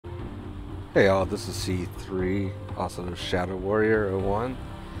Hey all, this is C3, also Shadow Warrior 01.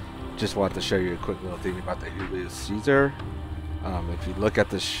 Just wanted to show you a quick little thing about the Giulio Cesare. If you look at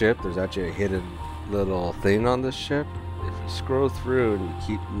the ship, there's actually a hidden little thing on this ship. If you scroll through and you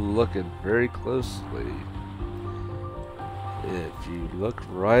keep looking very closely, if you look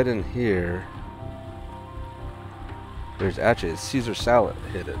right in here, there's actually a Caesar salad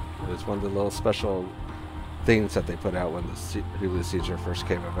hidden. It's one of the little special things that they put out when the Giulio Cesare first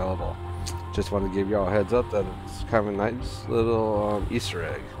came available. Just want to give y'all a heads up that it's kind of a nice little Easter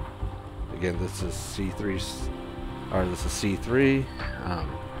egg. Again, this is C3,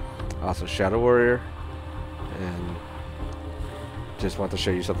 also Shadow Warrior, and just want to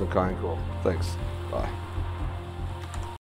show you something kind of cool. Thanks. Bye.